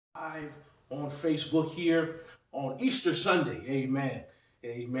live on Facebook here on Easter Sunday. Amen.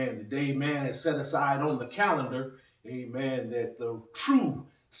 Amen. The day man is set aside on the calendar. Amen. That the true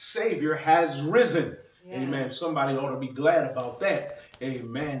Savior has risen. Yeah. Amen. Somebody ought to be glad about that.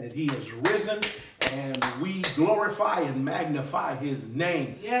 Amen. That he has risen and we glorify and magnify his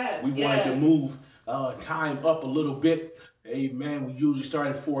name. Yes. We wanted to move time up a little bit. Amen. We usually start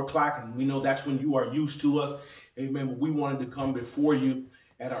at 4 o'clock, and we know that's when you are used to us. Amen. But we wanted to come before you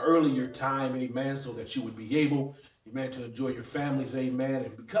at an earlier time. Amen. So that you would be able, amen, to enjoy your families. Amen.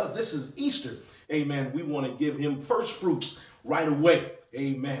 And because this is Easter, amen, we want to give him first fruits right away.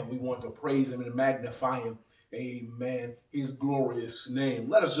 Amen. We want to praise him and magnify him. Amen. His glorious name.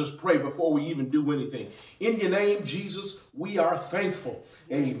 Let us just pray before we even do anything. In your name, Jesus, we are thankful.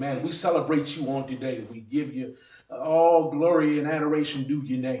 Amen. We celebrate you on today. We give you all glory and adoration due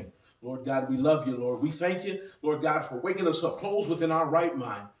your name. Lord God, we love you, Lord. We thank you, Lord God, for waking us up clothed within our right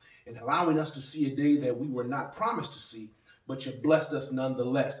mind and allowing us to see a day that we were not promised to see, but you blessed us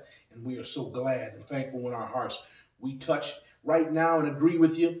nonetheless. And we are so glad and thankful in our hearts. We touch right now and agree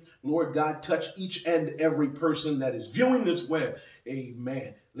with you. Lord God, touch each and every person that is viewing this web.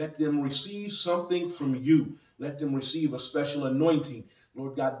 Amen. Let them receive something from you. Let them receive a special anointing.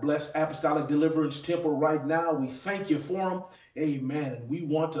 Lord God, bless Apostolic Deliverance Temple right now. We thank you for them. Amen. And we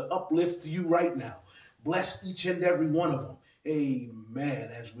want to uplift you right now. Bless each and every one of them.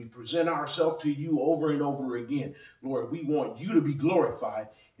 Amen. As we present ourselves to you over and over again, Lord, we want you to be glorified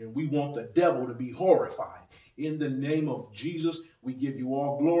and we want the devil to be horrified. In the name of Jesus, we give you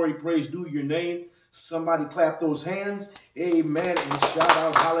all glory, praise, due your name. Somebody clap those hands. Amen. And shout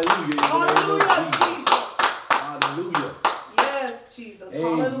out hallelujah. Hallelujah, Jesus. Hallelujah. Yes, Jesus.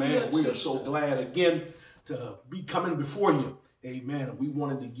 Amen. Hallelujah, We are Jesus. so glad again to be coming before you. Amen. We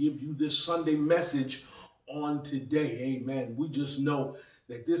wanted to give you this Sunday message on today. Amen. We just know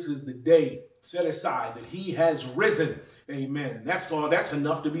that this is the day set aside that he has risen. Amen. And that's all. That's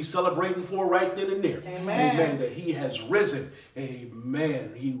enough to be celebrating for right then and there. Amen. Amen. That he has risen.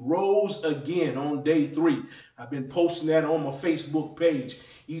 Amen. He rose again on day 3. I've been posting that on my Facebook page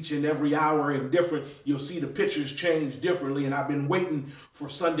each and every hour and different. You'll see the pictures change differently. And I've been waiting for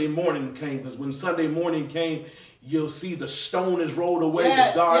Sunday morning came, because when Sunday morning came, you'll see the stone is rolled away.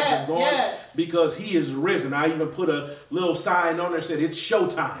 Yes, the guards yes, are gone, yes. because he is risen. I even put a little sign on there that said, it's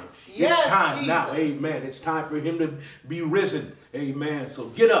showtime. Yes, it's time Jesus. now. Amen. It's time for him to be risen. Amen. So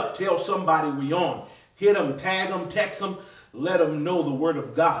get up. Tell somebody we on. Hit them, tag them, text them. Let them know the word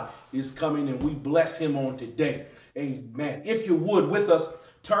of God is coming, and we bless him on today. Amen. If you would, with us,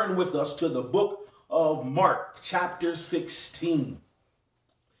 turn with us to the book of Mark, chapter 16.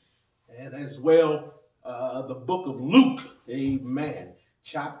 And as well, the book of Luke, amen,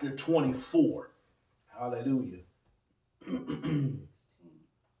 chapter 24. Hallelujah.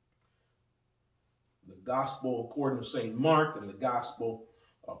 The gospel according to St. Mark and the gospel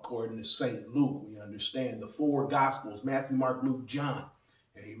according to St. Luke. We understand the 4 gospels, Matthew, Mark, Luke, John.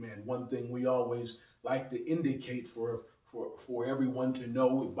 Amen. One thing we always like to indicate for everyone to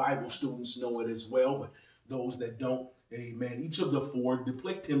know, Bible students know it as well, but those that don't, amen, each of the 4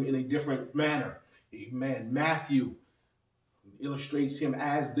 depict him in a different manner. Amen. Matthew illustrates him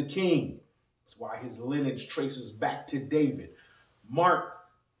as the king. That's why his lineage traces back to David. Mark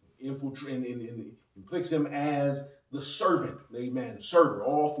depicts him as the servant. Amen. Servant.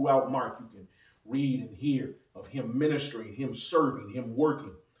 All throughout Mark, you can read and hear of him ministering, him serving, him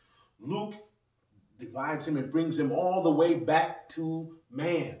working. Luke divides him and brings him all the way back to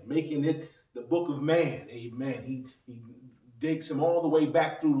man, making it the book of man. Amen. He takes him all the way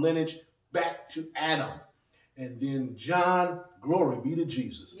back through lineage, back to Adam. And then John, glory be to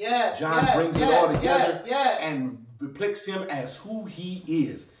Jesus. Yes, John yes, brings yes, it all together yes. and depicts him as who he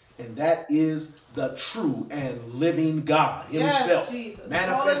is. And that is the true and living God himself, Jesus.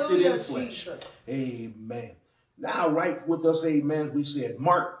 manifested Hallelujah, in flesh. Jesus. Amen. Now, right with us, amen, as we said,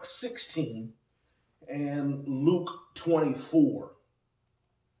 Mark 16 and Luke 24.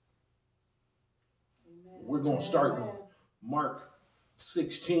 Amen. We're going to start with Mark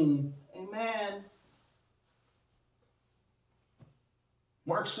 16. Amen.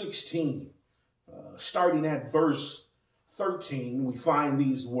 Mark 16, starting at verse 13, we find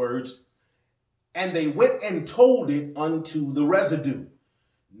these words, and they went and told it unto the residue.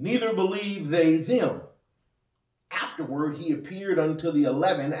 Neither believed they them. Afterward he appeared unto the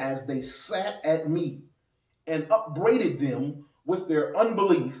 11 as they sat at meat, and upbraided them with their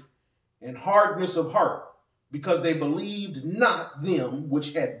unbelief and hardness of heart, because they believed not them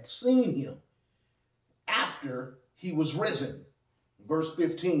which had seen him after he was risen. Verse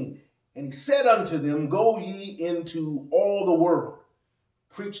 15, and he said unto them, go ye into all the world,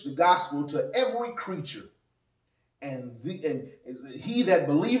 preach the gospel to every creature. And he that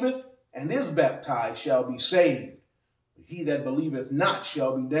believeth and is baptized shall be saved. He that believeth not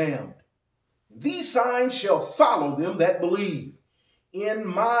shall be damned. These signs shall follow them that believe. In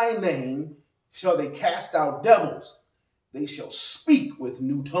my name shall they cast out devils. They shall speak with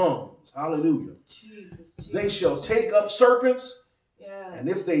new tongues. Hallelujah. Jesus, They shall take up serpents, yes. and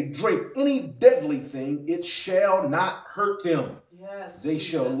if they drink any deadly thing, it shall not hurt them. Yes, They Jesus.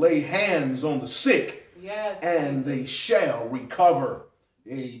 shall lay hands on the sick, yes, and Jesus. they shall recover.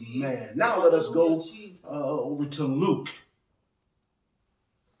 Amen. Jesus. Now let us go Hallelujah, Jesus. over to Luke.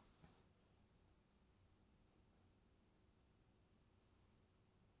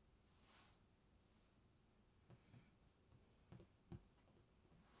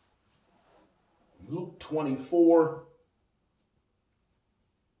 Luke 24.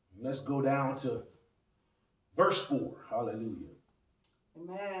 Let's go down to verse 4. Hallelujah.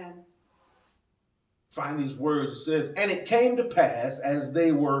 Amen. Find these words. It says, and it came to pass, as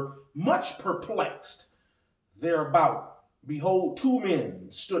they were much perplexed thereabout, behold, two men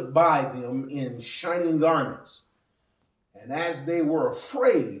stood by them in shining garments. And as they were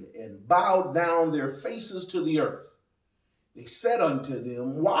afraid and bowed down their faces to the earth, they said unto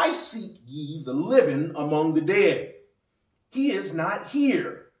them, why seek ye the living among the dead? He is not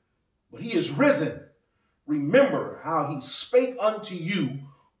here, but he is risen. Remember how he spake unto you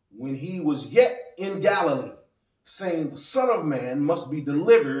when he was yet in Galilee, saying, the Son of Man must be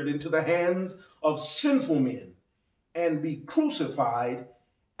delivered into the hands of sinful men, and be crucified,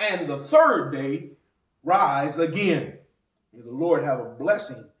 and the third day rise again. May the Lord have a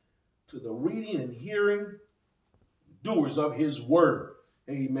blessing to the reading and hearing, doers of his word.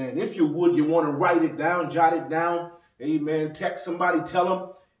 Amen. If you would, you want to write it down, jot it down. Amen. Text somebody, tell them.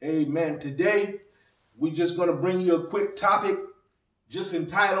 Amen. Today, we're just going to bring you a quick topic just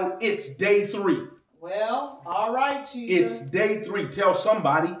entitled, It's Day 3. Well, all right, Jesus. It's Day 3. Tell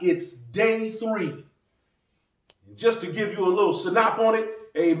somebody it's Day 3. Just to give you a little synop on it,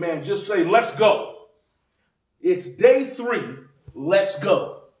 amen, just say, let's go. It's Day 3. Let's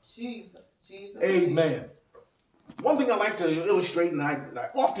go. Jesus, Jesus. Amen. Jesus. One thing I like to illustrate, and I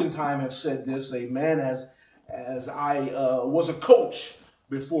oftentimes have said this, amen, as I was a coach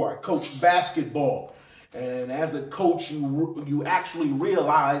before. I coached basketball. And as a coach, you actually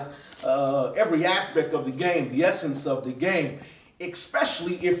realize every aspect of the game, the essence of the game,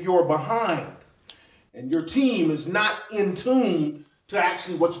 especially if you're behind and your team is not in tune to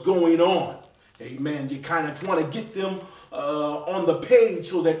actually what's going on. Amen. You kind of want to get them on the page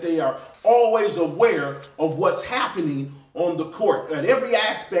so that they are always aware of what's happening on the court at every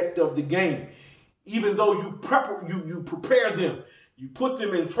aspect of the game. Even though you prepare them, you put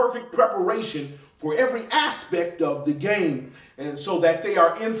them in perfect preparation for every aspect of the game, and so that they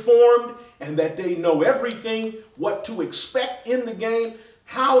are informed and that they know everything, what to expect in the game,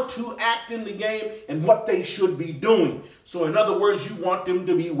 how to act in the game, and what they should be doing. So in other words, you want them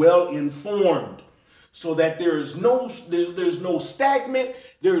to be well informed so that there's no stagnant,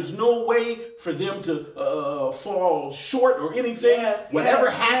 there's no way for them to fall short or anything. Yes, Whatever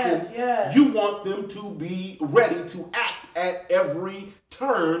yes, happens, yes. you want them to be ready to act at every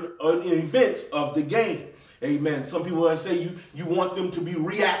turn in events of the game. Amen. Some people might say you want them to be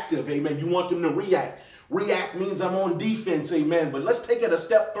reactive. Amen. You want them to react. React means I'm on defense. Amen. But let's take it a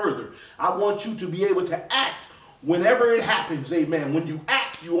step further. I want you to be able to act whenever it happens. Amen. When you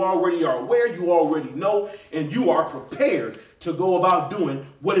act, you already are aware, you already know, and you are prepared to go about doing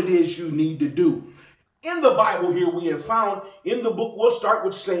what it is you need to do. In the Bible here, we have found in the book, we'll start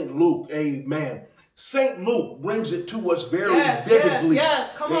with St. Luke. Amen. St. Luke brings it to us very vividly.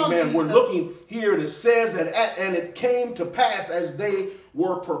 Yes. Come on, Amen. Jesus. We're looking here, and it says that, and it came to pass as they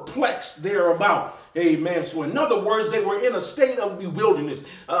were perplexed thereabout. Amen. So in other words, they were in a state of bewilderness.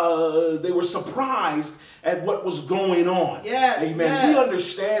 They were surprised at what was going on. Yes, Amen. yes. We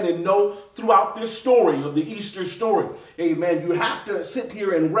understand and know throughout this story of the Easter story. Amen. You have to sit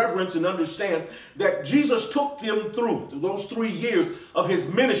here and reverence and understand that Jesus took them through those 3 years of his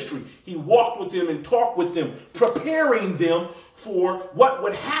ministry. He walked with them and talked with them, preparing them for what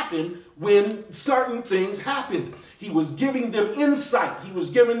would happen when certain things happened. He was giving them insight. He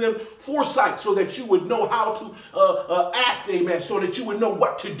was giving them foresight so that you would know how to act, amen, so that you would know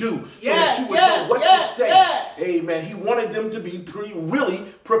what to do, so that you would know what to say. Amen. He wanted them to be really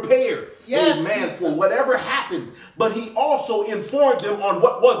prepared, amen, for whatever happened. But he also informed them on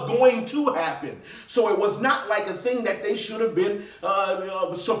what was going to happen. So it was not like a thing that they should have been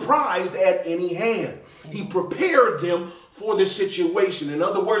surprised at any hand. He prepared them for this situation. In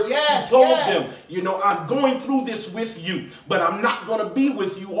other words, Yes, he told yes. them, you know, I'm going through this with you, but I'm not going to be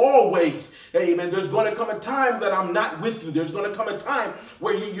with you always. Amen. There's going to come a time that I'm not with you. There's going to come a time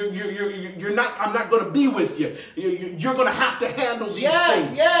where you're not, I'm not going to be with you. You're going to have to handle these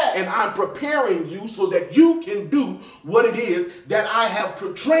things. Yes. And I'm preparing you so that you can do what it is that I have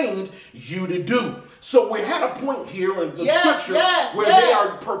trained you to do. So we're at a point here in the scripture where they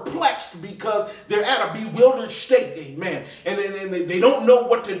are perplexed because they're at a bewildered state, amen. And they don't know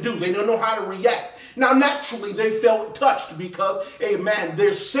what to do. They don't know how to react. Now, naturally, they felt touched because, amen,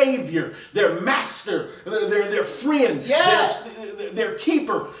 their Savior, their Master, their friend, their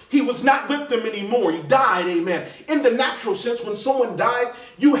keeper, he was not with them anymore. He died, amen. In the natural sense, when someone dies,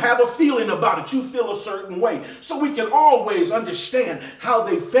 you have a feeling about it. You feel a certain way. So we can always understand how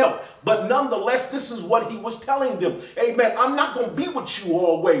they felt. But nonetheless, this is what he was telling them. Amen. I'm not going to be with you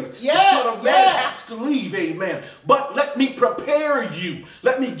always. The Son of Man has to leave. Amen. But let me prepare you.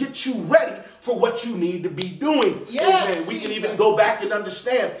 Let me get you ready for what you need to be doing. Amen. We can even go back and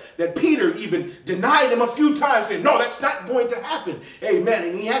understand that Peter even denied him a few times, saying, no, that's not going to happen. Amen.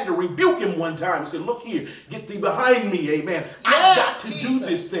 And he had to rebuke him one time and say, look here, get thee behind me. Amen. I've got to do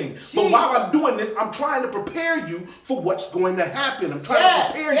this thing. But while I'm doing this, I'm trying to prepare you for what's going to happen. I'm trying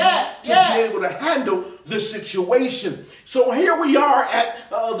to prepare you to be able to handle the situation. So here we are at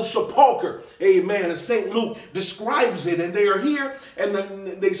the sepulcher. Amen. And St. Luke describes it. And they are here and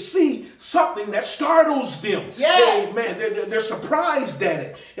then they see something that startles them. Amen. They're surprised at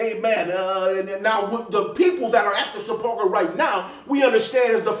it. Amen. And now with the people that are at the sepulcher right now, we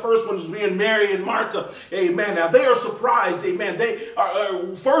understand as the first ones being Mary and Martha. Amen. Now they are surprised. Amen. They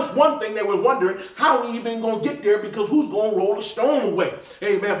are first one thing they were wondering, how are we even going to get there, because who's going to roll the stone away?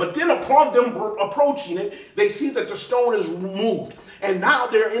 Amen. But then upon them approaching it, they see that the stone is removed. And now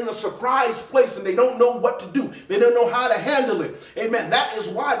they're in a surprise place and they don't know what to do. They don't know how to handle it. Amen. That is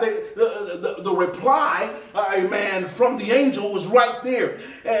why the reply, amen, from the angel was right there.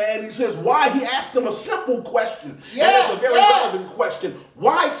 And he says, why? He asked them a simple question. And it's a very relevant question.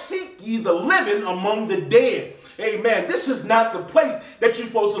 Why seek ye the living among the dead? Amen. This is not the place that you're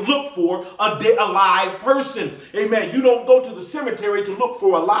supposed to look for a live person. Amen. You don't go to the cemetery to look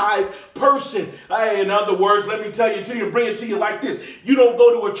for a live person. In other words, let me tell you to you, bring it to you like this. You don't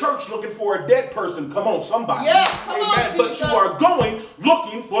go to a church looking for a dead person. Come on, somebody. Amen. But you are going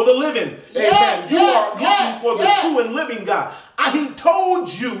looking for the living. Amen. You are looking for the true and living God. He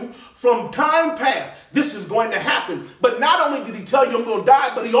told you from time past this is going to happen. But not only did he tell you I'm going to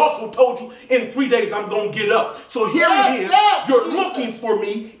die, but he also told you in 3 days I'm going to get up. So here it is. You're looking for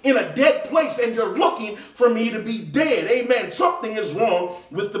me in a dead place and you're looking for me to be dead. Amen. Something is wrong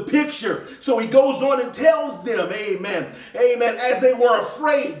with the picture. So he goes on and tells them, amen, amen, as they were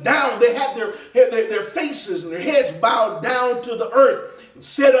afraid, down, they had their faces and their heads bowed down to the earth.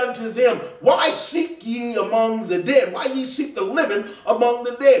 Said unto them, why seek ye among the dead? Why ye seek the living among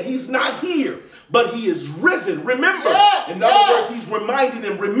the dead? He's not here, but he is risen. Remember, in other words, he's reminding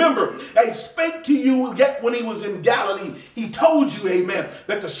them, remember, he spake to you yet when he was in Galilee. He told you, amen,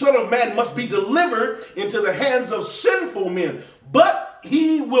 that the Son of Man must be delivered into the hands of sinful men, but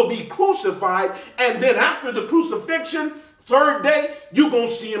he will be crucified, and then after the crucifixion, third day, you're going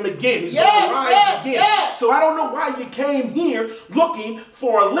to see him again. He's going to rise again. So I don't know why you came here looking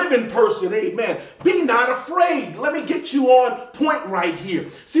for a living person. Amen. Be not afraid. Let me get you on point right here.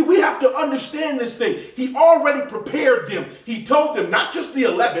 See, we have to understand this thing. He already prepared them. He told them, not just the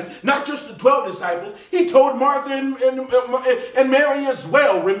 11, not just the 12 disciples. He told Martha and Mary as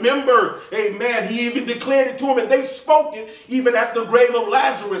well. Remember, amen, he even declared it to them, and they spoke it even at the grave of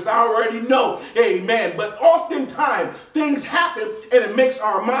Lazarus. I already know. Amen. But oftentimes, things happen and it makes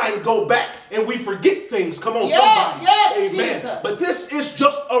our mind go back and we forget things. Come on, somebody. Amen. Jesus. But this is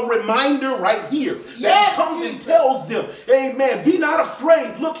just a reminder right here that he comes and tells them, amen, be not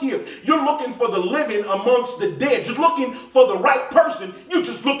afraid. Look here. You're looking for the living amongst the dead. You're looking for the right person. You're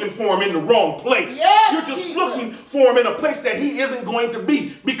just looking for him in the wrong place. You're just looking for him in a place that he isn't going to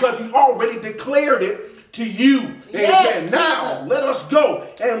be, because he already declared it to you. Amen. Now, let us go.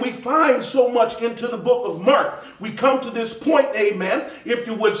 And we find so much into the book of Mark. We come to this point, amen, if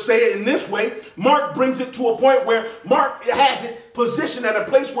you would say it in this way. Mark brings it to a point where Mark has it positioned at a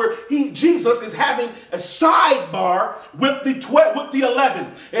place where Jesus is having a sidebar with the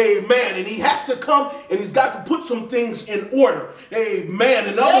 11. Amen. And he has to come and he's got to put some things in order. Amen.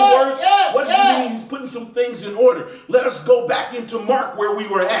 In other words, what does he mean he's putting some things in order? Let us go back into Mark where we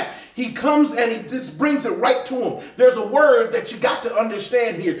were at. he comes and he just brings it right to him. There's a word that you got to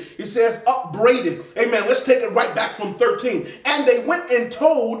understand here. It says upbraided. Amen. Let's take it right back from 13. And they went and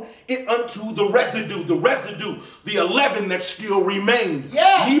told it unto the residue, the 11 that still remained.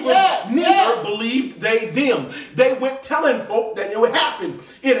 Neither believed they them. They went telling folk that it would happen.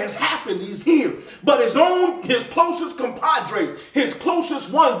 It has happened. He's here. But his closest compadres, his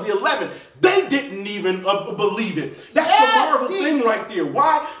closest ones, the 11, they didn't even believe it. That's the marvelous thing right there.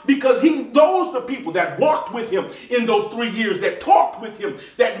 Why? Because the people that walked with him in those 3 years, that talked with him,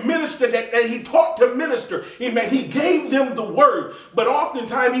 that ministered, that he taught to minister. Amen. He gave them the word. But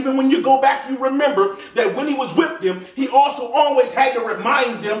oftentimes, even when you go back, you remember that when he was with them, he also always had to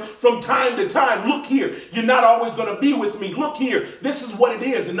remind them from time to time, look here, you're not always going to be with me. Look here, this is what it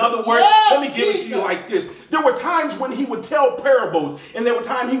is. In other words, let me give it to you like this. There were times when he would tell parables, and there were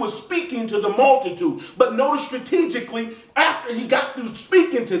times he was speaking to the multitude. But notice strategically, after he got through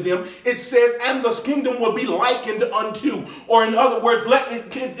speaking to them, it says, and the kingdom will be likened unto. Or in other words,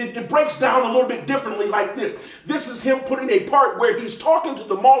 it breaks down a little bit differently like this. This is him putting a part where he's talking to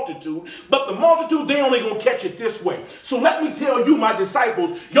the multitude, but the multitude, they only going to catch it this way. So let me tell you, my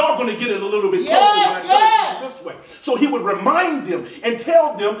disciples, y'all going to get it a little bit closer when I tell it this way. So he would remind them and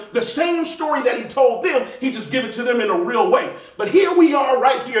tell them the same story that he told them. He just give it to them in a real way. But here we are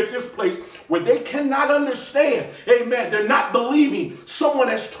right here at this place where they cannot understand. Amen. They're not believing. Someone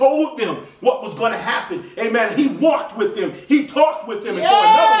has told them what was going to happen. Amen. He walked with them. He talked with them. And so in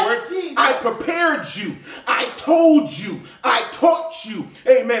other words, I prepared you. I told you. I taught you.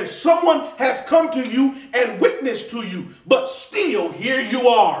 Amen. Someone has come to you and witnessed to you, but still here you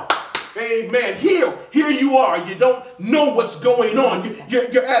are. Amen. Here you are. You don't know what's going on.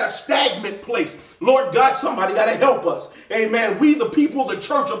 You're at a stagnant place. Lord God, somebody got to help us. Amen. We, the people, the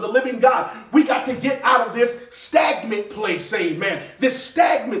church of the living God, we got to get out of this stagnant place. Amen. This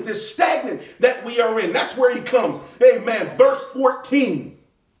stagnant that we are in. That's where he comes. Amen. Verse 14.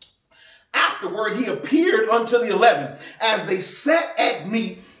 Afterward, he appeared unto the 11 as they sat at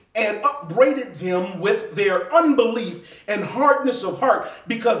meat, and upbraided them with their unbelief and hardness of heart,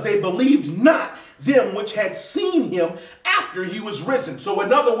 because they believed not them which had seen him after he was risen. So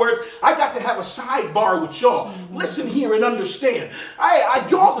in other words, I got to have a sidebar with y'all. Listen here and understand.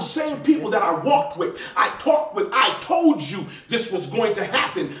 Y'all the same people that I walked with, I talked with. I told you this was going to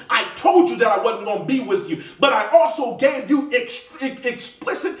happen. I told you that I wasn't going to be with you. But I also gave you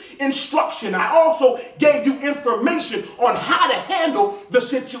explicit instruction. I also gave you information on how to handle the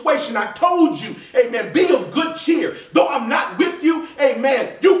situation. I told you, amen, be of good cheer. Though I'm not with you,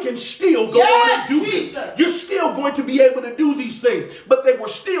 amen, you can still go on and do this. You're still going to be able to do these things. But they were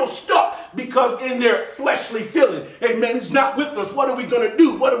still stuck because in their fleshly feeling, amen, he's not with us. What are we going to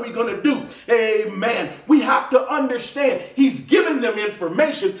do? What are we going to do? Amen. We have to understand he's giving them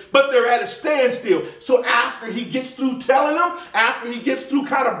information, but they're at a standstill. So after he gets through telling them, after he gets through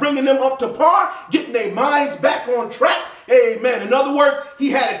kind of bringing them up to par, getting their minds back on track, amen. In other words, he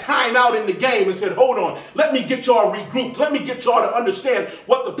had a time out in the game and said, hold on, let me get y'all regrouped. Let me get y'all to understand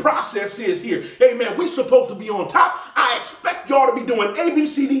what the process is here. Amen. We're supposed to be on top. I expect y'all to be doing A, B,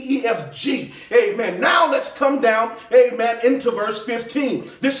 C, D, E, F, G. Amen. Now let's come down, amen, into verse 15.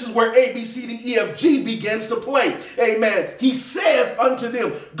 This is where A, B, C, D, E, F, G begins to play. Amen. He says unto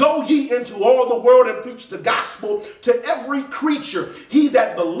them, go ye into all the world and preach the gospel to every creature. He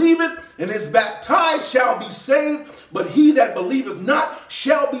that believeth and is baptized shall be saved, but he that believeth not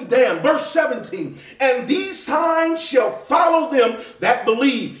shall be damned. Verse 17, and these signs shall follow them that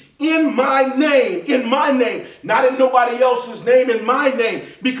believe. In my name, not in nobody else's name, in my name,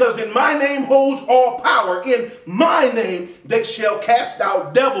 because in my name holds all power. In my name, they shall cast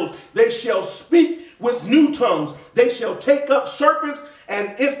out devils. They shall speak with new tongues. They shall take up serpents,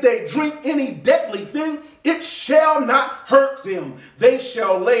 and if they drink any deadly thing, it shall not hurt them. They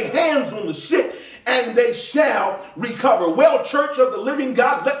shall lay hands on the sick, and they shall recover. Well, church of the living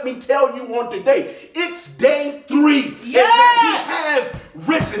God, let me tell you on today, it's day 3. Yeah. He has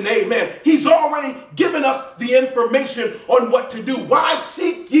risen. Amen. He's already given us the information on what to do. Why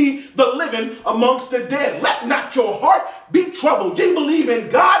seek ye the living amongst the dead? Let not your heart be troubled. You believe in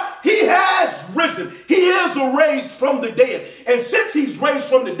God. He has risen. He is raised from the dead. And since he's raised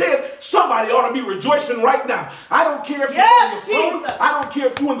from the dead, somebody ought to be rejoicing right now. I don't care if you're on your phone. I don't care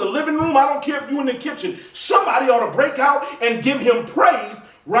if you're in the living room. I don't care if you're in the kitchen. Somebody ought to break out and give him praise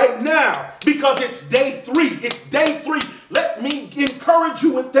right now, because it's day 3. It's day 3. Let me encourage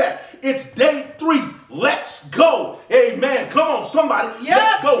you with that. It's day 3. Let's go. Amen. Come on, somebody. Yes,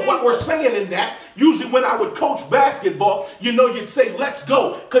 let's go. Jesus. What we're saying in that, usually when I would coach basketball, you'd say, let's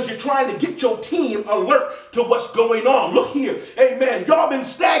go, because you're trying to get your team alert to what's going on. Look here. Amen. Y'all been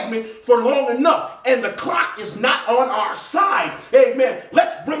stagnant for long enough, and the clock is not on our side. Amen.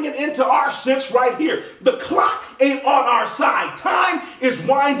 Let's bring it into our sense right here. The clock ain't on our side. Time is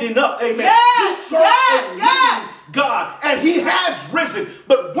winding up. Amen. Yes, yes. God, and he has risen.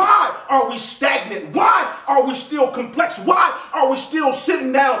 But why are we stagnant? Why are we still complex? Why are we still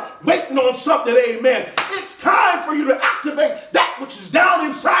sitting down waiting on something? Amen. It's time for you to activate that which is down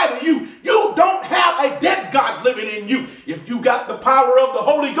inside of you. You don't have a dead God living in you. If you got the power of the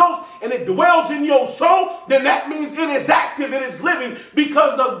Holy Ghost and it dwells in your soul, then that means it is active, it is living,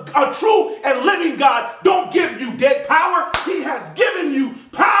 because a true and living God don't give you dead power. He has given you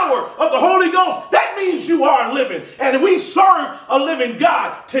power of the Holy Ghost. That means you are living, and we serve a living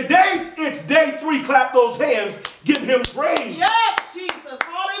God. Today, it's day 3. Clap those hands. Give him praise. Yes, Jesus.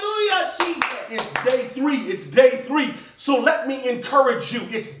 Hallelujah, Jesus. It's day 3. It's day 3. So let me encourage you.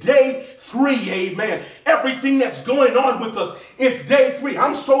 It's day 3. Amen. Everything that's going on with us, it's day 3.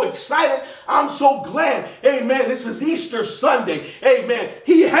 I'm so excited. I'm so glad. Amen. This is Easter Sunday. Amen.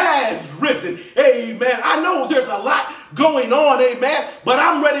 He has risen. Amen. I know there's a lot going on. Amen. But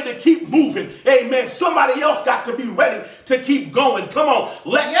I'm ready to keep moving. Amen. Somebody else got to be ready to keep going. Come on.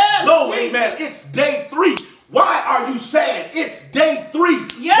 Let's go. Jesus. Amen. It's day 3. Why are you sad? It's day 3.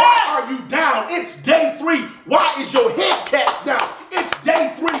 Yes. Why are you down? It's day 3. Why is your head cast down? It's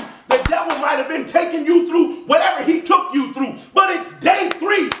day 3. The devil might have been taking you through whatever he took you through, but it's day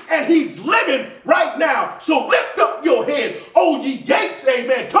 3 and he's living right now. So lift up your head, O ye gates,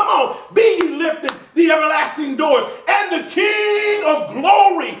 amen. Come on, be ye lifted, the everlasting doors, and the King of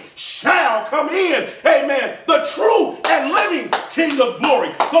glory shall come in. Amen. The true and living King of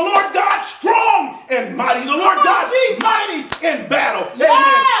glory. The Lord God strong and mighty. The Lord God mighty in battle. Yeah.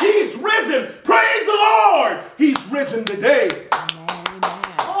 Amen. He's risen. Praise the Lord. He's risen today.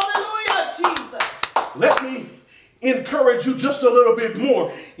 Let me encourage you just a little bit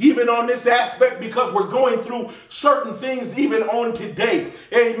more, even on this aspect, because we're going through certain things even on today.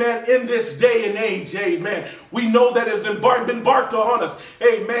 Amen. In this day and age. Amen. We know that has been embarked on us.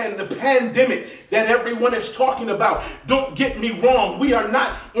 Amen. The pandemic that everyone is talking about. Don't get me wrong. We are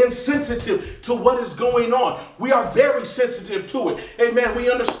not insensitive to what is going on. We are very sensitive to it. Amen.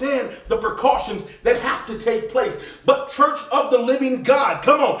 We understand the precautions that have to take place. But Church of the Living God,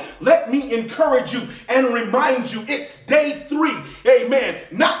 come on. Let me encourage you and remind you, it's day 3. Amen.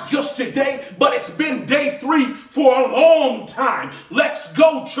 Not just today, but it's been day 3 for a long time. Let's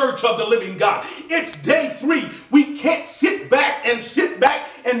go, Church of the Living God. It's day 3. We can't sit back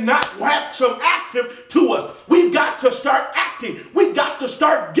and not have some active to us. We've got to start acting. We've got to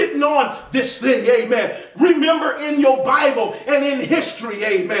start getting on this thing. Amen. Remember, in your Bible and in history,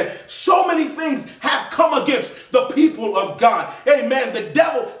 amen, so many things have come against the people of God. Amen. The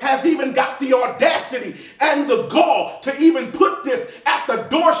devil has even got the audacity and the gall to even put this at the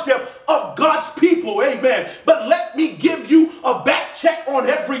doorstep of God's people. Amen. But let me give you a back check on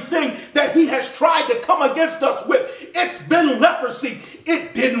everything that he has tried to come against us with. It's been leprosy.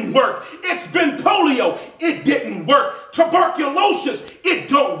 It didn't work. It's been polio. It didn't work. Tuberculosis. It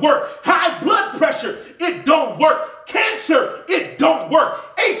don't work. High blood pressure. It don't work. Cancer. It don't work.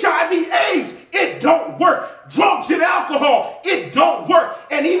 HIV/AIDS. It don't work. Drugs and alcohol. It don't work.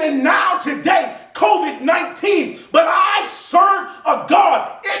 And even now today, COVID-19, but I serve a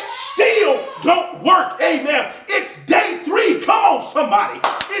God. It still don't work. Amen. It's day 3. Come on, somebody.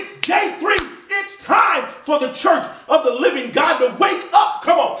 It's day 3. It's time for the Church of the Living God to wake up.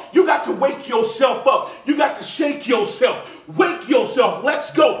 Come on. You got to wake yourself up. You got to shake yourself. Wake yourself.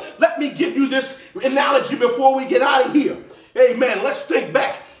 Let's go. Let me give you this analogy before we get out of here. Amen. Let's think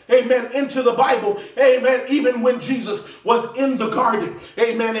back. Amen. Into the Bible. Amen. Even when Jesus was in the garden.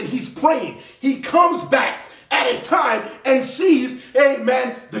 Amen. And he's praying. He comes back at a time and sees,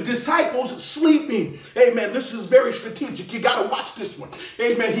 amen, the disciples sleeping. Amen. This is very strategic. You got to watch this one.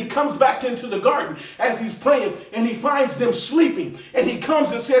 Amen. He comes back into the garden as he's praying and he finds them sleeping. And he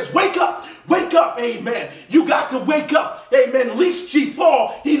comes and says, wake up. Wake up. Amen. You got to wake up. Amen. Lest ye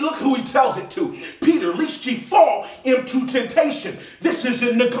fall. Look who he tells it to. Peter, lest ye fall into temptation. This is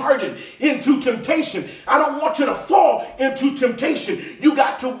in the garden. Into temptation. I don't want you to fall into temptation. You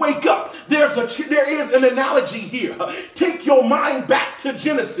got to wake up. There is an analogy here. Take your mind back to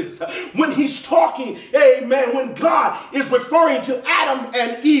Genesis. When he's talking, amen, when God is referring to Adam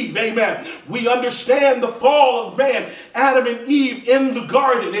and Eve, amen. We understand the fall of man, Adam and Eve in the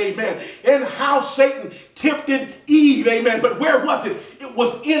garden, amen. And how Satan tempted Eve, amen. But where was it? It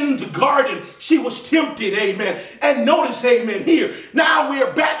was in the garden. She was tempted, amen. And notice, amen, here. Now we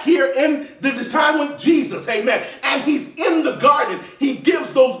are back here in the time with Jesus, amen. And he's in the garden. He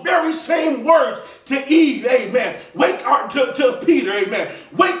gives those very same words to Eve, amen. Wake up to Peter, amen.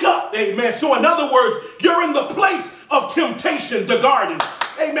 Wake up, amen. So in other words, you're in the place of temptation, the garden.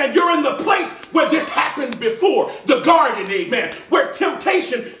 Amen. You're in the place where this happened before, the garden, amen, where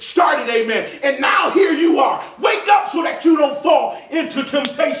temptation started, amen. And now here you are. Wake up so that you don't fall into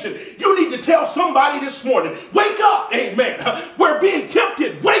temptation. You need to tell somebody this morning, wake up, amen. We're being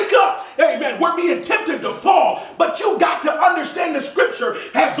tempted. Wake up, amen. We're being tempted to fall, but you got to understand the scripture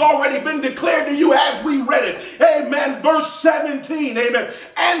has already been declared to you as we read it. Amen. Verse 17, amen.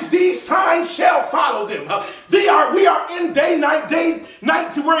 And these signs shall follow them. We are in day 19.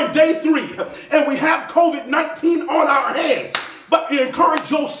 We're in day 3, and we have COVID-19 on our hands. But encourage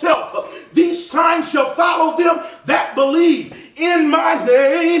yourself. These signs shall follow them that believe. In my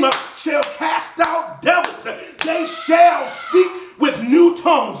name shall cast out devils. They shall speak with new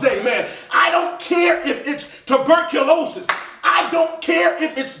tongues. Amen. I don't care if it's tuberculosis. I don't care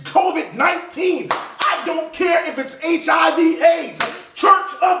if it's COVID-19. I don't care if it's HIV/AIDS.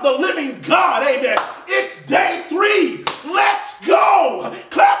 Church of the living God, amen. It's day 3. Let's go.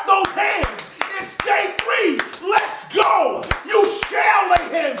 Clap those hands. It's day 3. Let's go. You shall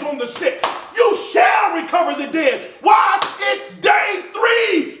lay hands on the sick. You shall recover the dead. Why? It's day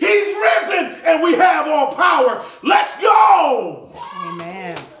 3. He's risen and we have all power. Let's go.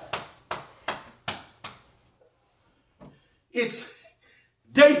 Amen. It's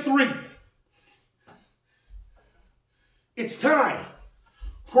day 3. It's time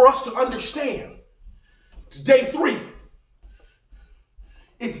for us to understand. It's day 3.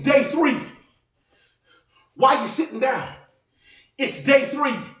 It's day 3. Why are you sitting down? It's day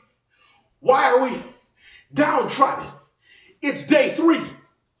 3. Why are we downtrodden? It's day 3.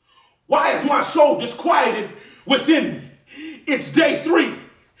 Why is my soul disquieted within me? It's day 3.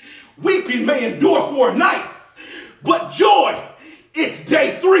 Weeping may endure for a night, but joy, it's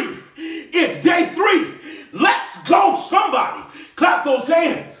day 3. It's day 3. Let's go, somebody. Clap those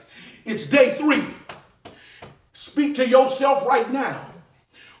hands. It's day 3. Speak to yourself right now.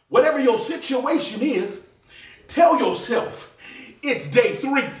 Whatever your situation is, tell yourself it's day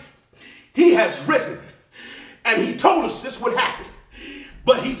 3. He has risen, and he told us this would happen.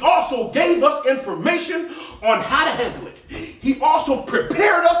 But he also gave us information on how to handle it. He also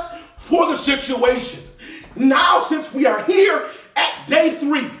prepared us for the situation. Now, since we are here at day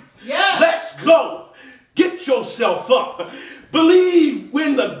 3, let's go. Get yourself up. Believe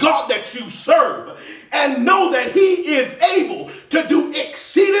in the God that you serve and know that he is able to do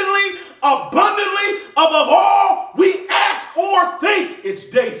exceedingly abundantly above all we ask or think. It's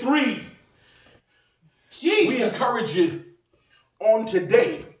day 3. Jesus. We encourage you on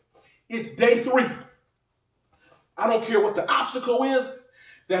today. It's day 3. I don't care what the obstacle is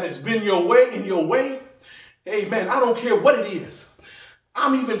that has been in your way. Amen. I don't care what it is.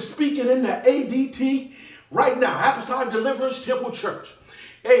 I'm even speaking in the ADT right now, Apostolic Deliverance Temple Church.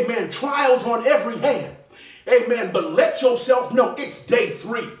 Amen. Trials on every hand. Amen. But let yourself know it's day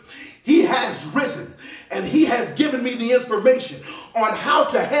 3. He has risen and he has given me the information on how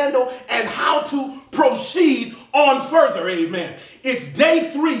to handle and how to proceed on further. Amen. It's day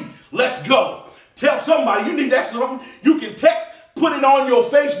 3. Let's go. Tell somebody you need that something. You can text, put it on your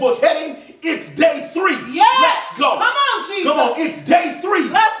Facebook heading. It's day 3. Yes. Let's go. Come on, Jesus. Come on. It's day 3.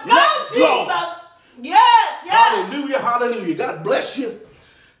 Let's go, Jesus. Go. Yes. Hallelujah. Hallelujah. God bless you.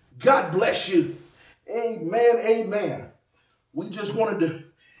 God bless you. Amen. Amen. We just wanted to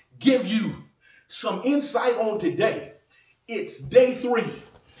give you some insight on today. It's day 3.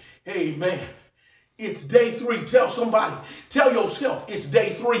 Amen. It's day 3. Tell somebody, tell yourself it's day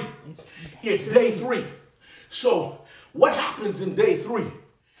 3. It's day 3. So what happens in day 3?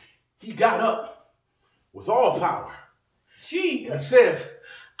 He got up with all power. Jesus. And he says,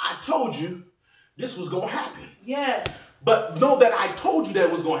 I told you this was going to happen. Yes. But know that I told you that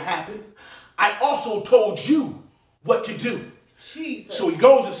it was going to happen. I also told you what to do. Jesus. So he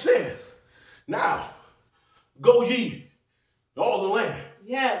goes and says, now, go ye to all the land.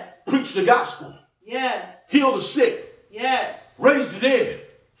 Yes. Preach the gospel. Yes. Heal the sick. Yes. Raise the dead.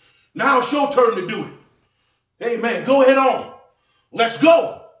 Now it's your turn to do it. Amen. Go ahead on. Let's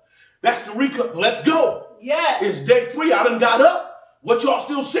go. That's the recap. Let's go. Yes. It's day 3. I done got up. What y'all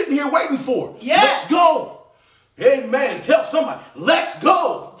still sitting here waiting for? Yes. Let's go. Amen. Tell somebody, let's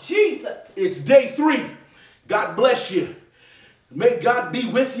go. Jesus. It's day 3. God bless you. May God be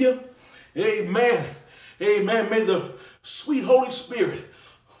with you. Amen. Amen. May the sweet Holy Spirit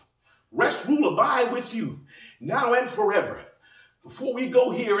rest, rule, abide with you now and forever. Before we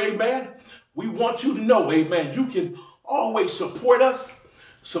go here, amen, we want you to know, amen, you can always support us,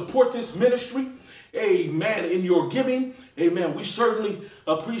 support this ministry, amen, in your giving, amen. We certainly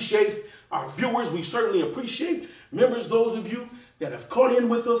appreciate our viewers. We certainly appreciate members, those of you that have caught in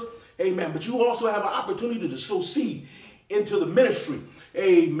with us, amen. But you also have an opportunity to sow seed into the ministry,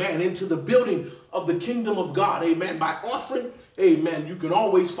 amen, into the building of the kingdom of God, amen, by offering, amen. You can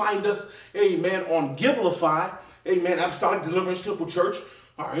always find us, amen, on Givelify, amen, Apostolic Deliverance Temple Church,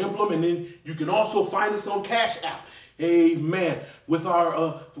 our emblem, and then you can also find us on Cash App, amen, with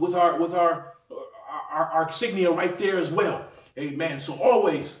our insignia right there as well, amen. So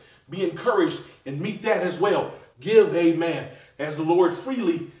always be encouraged and meet that as well. Give, amen, as the Lord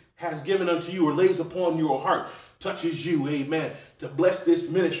freely has given unto you or lays upon your heart, touches you, amen, to bless this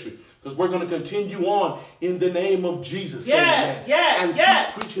ministry. Because we're going to continue on in the name of Jesus. Yes, amen. yes, and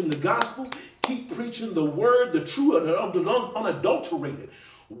yes. keep preaching the gospel. Keep preaching the word, the true and unadulterated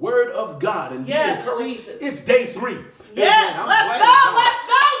word of God. And Yes, be encouraged. Jesus. It's day 3. Yes, Amen. let's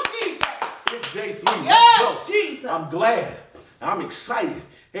go, Jesus. It's day 3. Yes, Let's go. Jesus. I'm glad. I'm excited.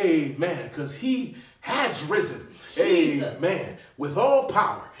 Amen. Because he has risen. Jesus. Amen. With all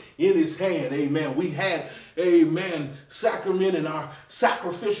power in his hand. Amen. We had, amen, sacrament in our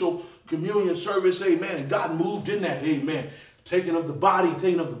sacrificial communion service. Amen. And God moved in that. Amen. Taking of the body,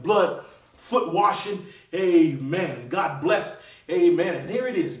 taking of the blood, foot washing. Amen. And God blessed. Amen. And here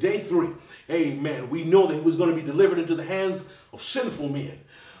it is, day 3. Amen. We know that he was going to be delivered into the hands of sinful men.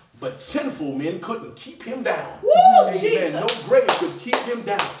 But sinful men couldn't keep him down. Woo, amen. Jesus. No grave could keep him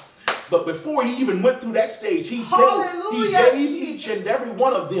down. But before he even went through that stage, he Hallelujah, gave Jesus. each and every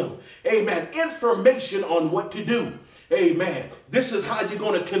one of them, amen, information on what to do. Amen. This is how you're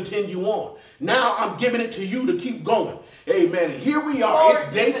going to continue on. Now I'm giving it to you to keep going. Amen. And here we are. Glory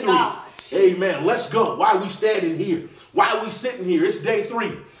It's day be to 3. God. Amen. Let's go. Why are we standing here? Why are we sitting here? It's day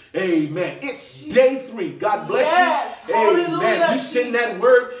 3. Amen. It's day 3. God bless Yes. you. Hallelujah, Amen. We send that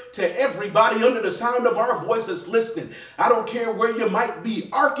word to everybody under the sound of our voices listening. I don't care where you might be.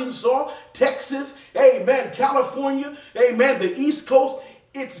 Arkansas, Texas, amen, California, amen, the East Coast.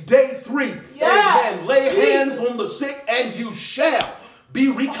 It's day 3. Yes. Amen. Lay Jesus. hands on the sick and you shall be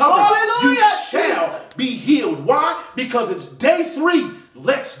recovered. Hallelujah, You shall Jesus. be healed. Why? Because it's day 3.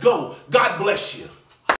 Let's go. God bless you.